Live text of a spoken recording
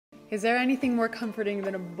Is there anything more comforting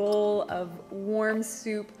than a bowl of warm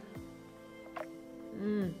soup?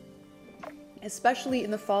 Especially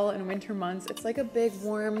in the fall and winter months, it's like a big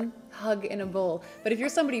warm hug in a bowl. But if you're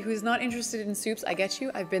somebody who's not interested in soups, I get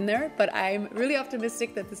you, I've been there, but I'm really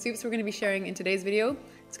optimistic that the soups we're gonna be sharing in today's video,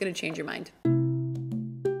 it's gonna change your mind.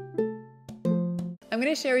 I'm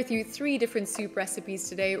going to share with you 3 different soup recipes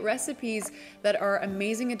today, recipes that are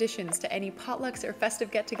amazing additions to any potlucks or festive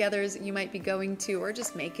get-togethers you might be going to, or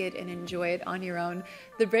just make it and enjoy it on your own.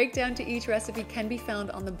 The breakdown to each recipe can be found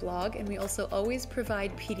on the blog, and we also always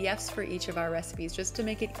provide PDFs for each of our recipes just to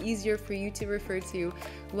make it easier for you to refer to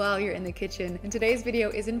while you're in the kitchen. And today's video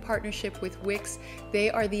is in partnership with Wix. They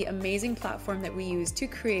are the amazing platform that we use to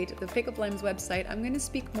create the Pickup Limes website. I'm going to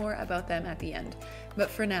speak more about them at the end. But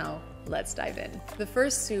for now, let's dive in. The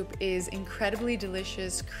first soup is incredibly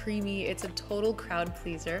delicious, creamy. It's a total crowd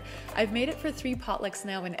pleaser. I've made it for 3 potlucks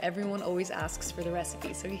now and everyone always asks for the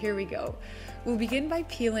recipe, so here we go. We'll begin by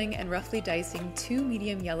peeling and roughly dicing 2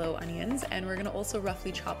 medium yellow onions, and we're gonna also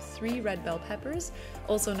roughly chop 3 red bell peppers,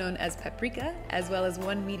 also known as paprika, as well as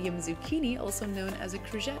 1 medium zucchini, also known as a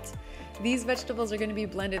courgette. These vegetables are going to be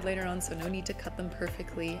blended later on, so no need to cut them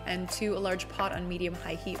perfectly. And to a large pot on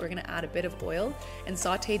medium-high heat, we're going to add a bit of oil and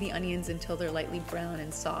saute the onions until they're lightly brown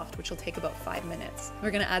and soft, which will take about 5 minutes.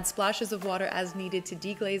 We're going to add splashes of water as needed to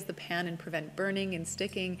deglaze the pan and prevent burning and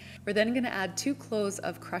sticking. We're then going to add 2 cloves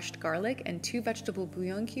of crushed garlic and 2 vegetable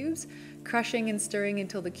bouillon cubes, crushing and stirring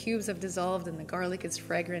until the cubes have dissolved and the garlic is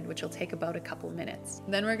fragrant, which will take about a couple minutes.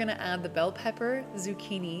 Then we're going to add the bell pepper,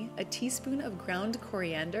 zucchini, a teaspoon of ground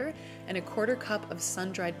coriander, and a 1/4 cup of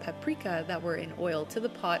sun-dried paprika that were in oil to the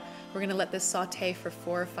pot. We're going to let this saute for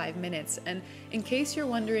 4 or 5 minutes. And in case you're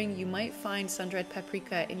wondering, you might find sun-dried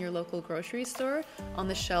paprika in your local grocery store on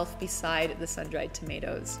the shelf beside the sun-dried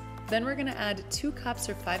tomatoes. Then we're going to add 2 cups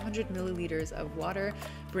or 500 milliliters of water,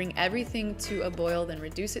 bring everything to a boil, then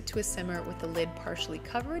reduce it to a simmer with the lid partially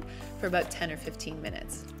covered for about 10 or 15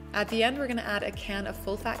 minutes. At the end, we're going to add a can of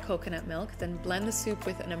full-fat coconut milk, then blend the soup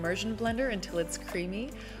with an immersion blender until it's creamy.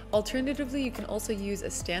 Alternatively, you can also use a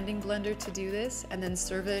standing blender to do this, and then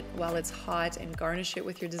serve it while it's hot and garnish it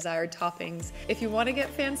with your desired toppings. If you want to get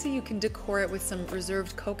fancy, you can decor it with some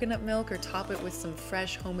reserved coconut milk or top it with some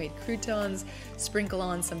fresh homemade croutons, sprinkle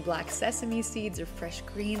on some black sesame seeds or fresh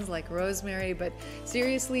greens like rosemary, but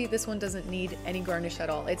seriously, this one doesn't need any garnish at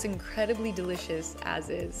all. It's incredibly delicious as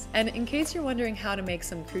is. And in case you're wondering how to make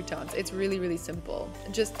some croutons, it's really simple.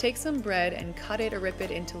 Just take some bread and cut it or rip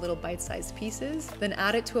it into little bite-sized pieces, then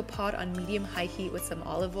add it to a pot on medium-high heat with some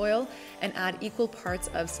olive oil, and add equal parts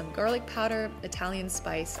of some garlic powder, Italian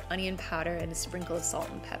spice, onion powder, and a sprinkle of salt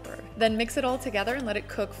and pepper. Then mix it all together and let it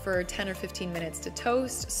cook for 10 or 15 minutes to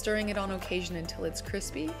toast, stirring it on occasion until it's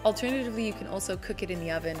crispy. Alternatively, you can also cook it in the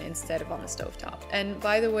oven instead of on the stovetop. And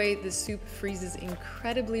by the way, the soup freezes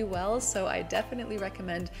incredibly well, so I definitely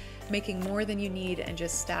recommend making more than you need and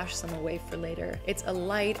just stash some away for later. It's a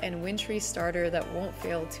light and wintry starter that won't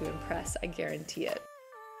fail to impress, I guarantee it.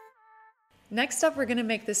 Next up, we're gonna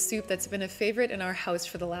make this soup that's been a favorite in our house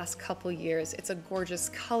for the last couple years. It's a gorgeous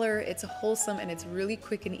color, it's wholesome, and it's really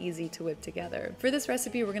quick and easy to whip together. For this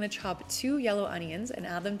recipe, we're gonna chop 2 yellow onions and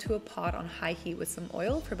add them to a pot on high heat with some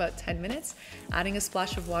oil for about 10 minutes, adding a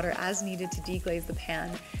splash of water as needed to deglaze the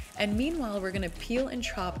pan. And meanwhile, we're gonna peel and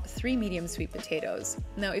chop 3 medium sweet potatoes.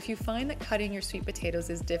 Now, if you find that cutting your sweet potatoes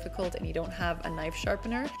is difficult and you don't have a knife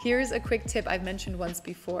sharpener, here's a quick tip I've mentioned once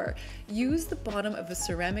before. Use the bottom of a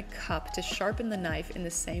ceramic cup to sharpen the knife in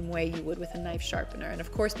the same way you would with a knife sharpener. And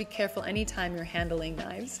of course, be careful anytime you're handling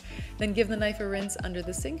knives. Then give the knife a rinse under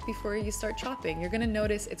the sink before you start chopping. You're gonna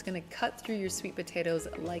notice it's gonna cut through your sweet potatoes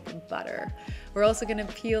like butter. We're also gonna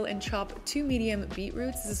peel and chop 2 medium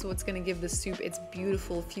beetroots. This is what's gonna give the soup its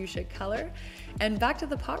beautiful fuchsia color. And back to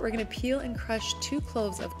the pot, we're gonna peel and crush 2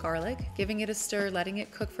 cloves of garlic, giving it a stir, letting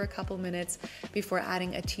it cook for a couple minutes before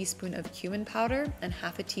adding a teaspoon of cumin powder and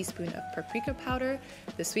half a teaspoon of paprika powder,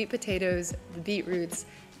 the sweet potatoes, the beetroots,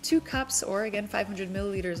 2 cups or again 500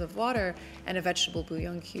 milliliters of water, and a vegetable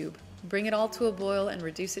bouillon cube. Bring it all to a boil and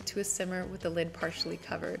reduce it to a simmer with the lid partially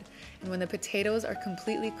covered. And when the potatoes are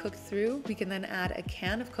completely cooked through, we can then add a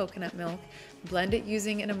can of coconut milk, blend it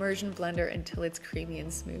using an immersion blender until it's creamy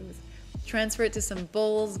and smooth. Transfer it to some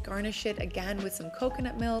bowls, garnish it again with some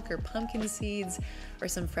coconut milk or pumpkin seeds or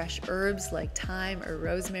some fresh herbs like thyme or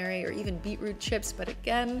rosemary or even beetroot chips, but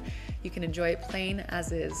again, you can enjoy it plain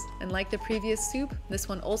as is. And like the previous soup, this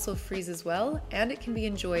one also freezes well and it can be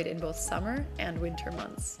enjoyed in both summer and winter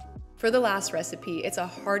months. For the last recipe, it's a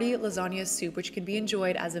hearty lasagna soup which can be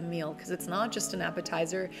enjoyed as a meal because it's not just an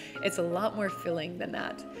appetizer, it's a lot more filling than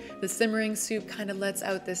that. The simmering soup kind of lets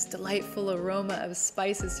out this delightful aroma of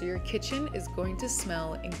spices, so your kitchen is going to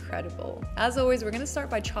smell incredible. As always, we're going to start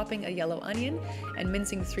by chopping a yellow onion and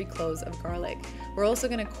mincing 3 cloves of garlic. We're also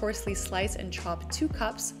going to coarsely slice and chop 2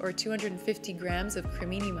 cups or 250 grams of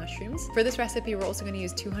cremini mushrooms. For this recipe, we're also going to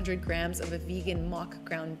use 200 grams of a vegan mock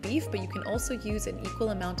ground beef, but you can also use an equal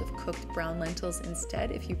amount of cooked brown lentils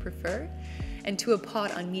instead if you prefer. And to a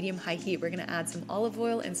pot on medium-high heat, we're going to add some olive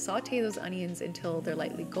oil and saute those onions until they're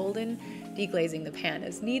lightly golden, deglazing the pan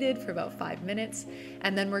as needed for about 5 minutes.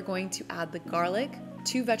 And then we're going to add the garlic,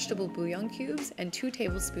 2 vegetable bouillon cubes, and 2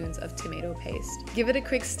 tablespoons of tomato paste. Give it a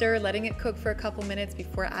quick stir, letting it cook for a couple minutes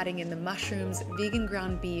before adding in the mushrooms, vegan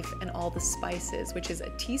ground beef, and all the spices, which is a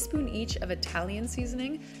teaspoon each of Italian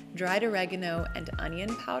seasoning, dried oregano and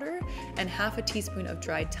onion powder, and half a teaspoon of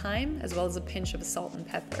dried thyme, as well as a pinch of salt and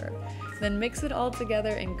pepper. Then mix it all together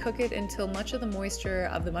and cook it until much of the moisture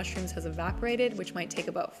of the mushrooms has evaporated, which might take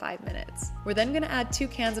about 5 minutes. We're then going to add 2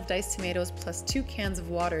 cans of diced tomatoes plus 2 cans of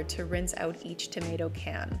water to rinse out each tomato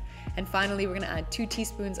can. And finally, we're going to add 2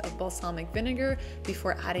 teaspoons of balsamic vinegar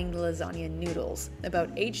before adding the lasagna noodles.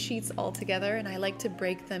 About 8 sheets altogether, and I like to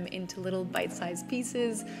break them into little bite-sized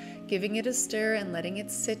pieces, giving it a stir and letting it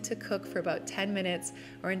sit to cook for about 10 minutes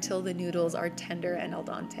or until the noodles are tender and al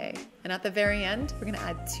dente. And at the very end, we're going to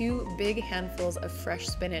add 2 big handfuls of fresh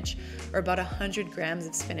spinach, or about 100 grams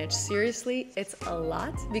of spinach. Seriously, it's a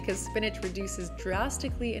lot because spinach reduces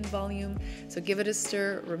drastically in volume, so give it a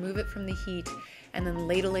stir, remove it from the heat, and then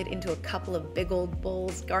ladle it into a couple of big old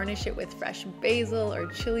bowls, garnish it with fresh basil or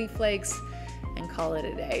chili flakes, and call it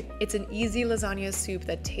a day. It's an easy lasagna soup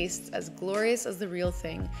that tastes as glorious as the real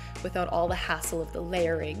thing without all the hassle of the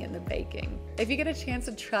layering and the baking. If you get a chance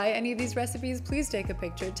to try any of these recipes, please take a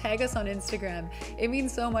picture, tag us on Instagram. It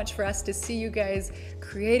means so much for us to see you guys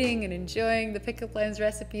creating and enjoying the Pickup Lines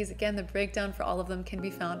recipes. Again, the breakdown for all of them can be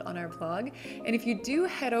found on our blog. And if you do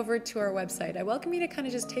head over to our website, I welcome you to kind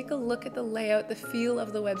of just take a look at the layout, the feel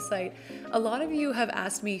of the website. A lot of you have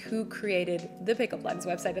asked me who created the Pickup Lines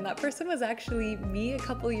website, and that person was actually me a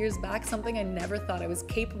couple years back, something I never thought I was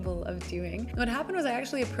capable of doing. And what happened was I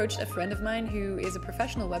actually approached a friend of mine who is a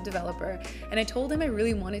professional web developer, and I told him I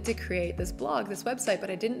really wanted to create this blog, this website,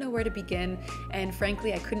 but I didn't know where to begin, and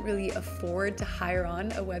frankly, I couldn't really afford to hire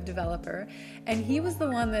on a web developer. And he was the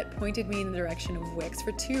one that pointed me in the direction of Wix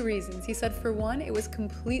for 2 reasons. He said, for one, it was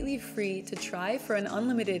completely free to try for an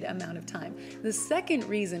unlimited amount of time. The second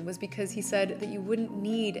reason was because he said that you wouldn't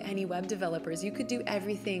need any web developers. You could do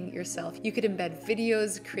everything yourself. You could embed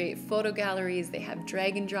videos, create photo galleries, they have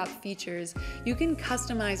drag and drop features. You can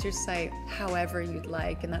customize your site however you'd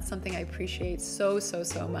like, and that's something I appreciate so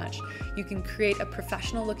much. You can create a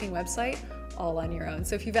professional looking website all on your own.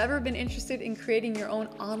 So if you've ever been interested in creating your own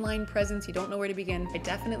online presence, you don't know where to begin, I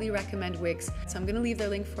definitely recommend Wix. So I'm going to leave their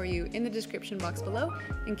link for you in the description box below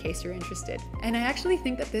in case you're interested. And I actually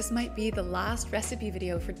think that this might be the last recipe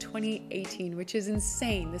video for 2018, which is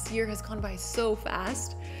insane. This year has gone by so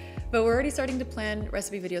fast. But we're already starting to plan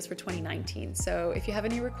recipe videos for 2019. So if you have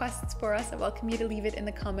any requests for us, I welcome you to leave it in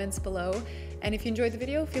the comments below. And if you enjoyed the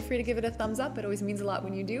video, feel free to give it a thumbs up. It always means a lot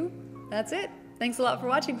when you do. That's it. Thanks a lot for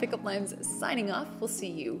watching. Pickup Lines signing off. We'll see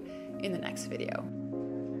you in the next video.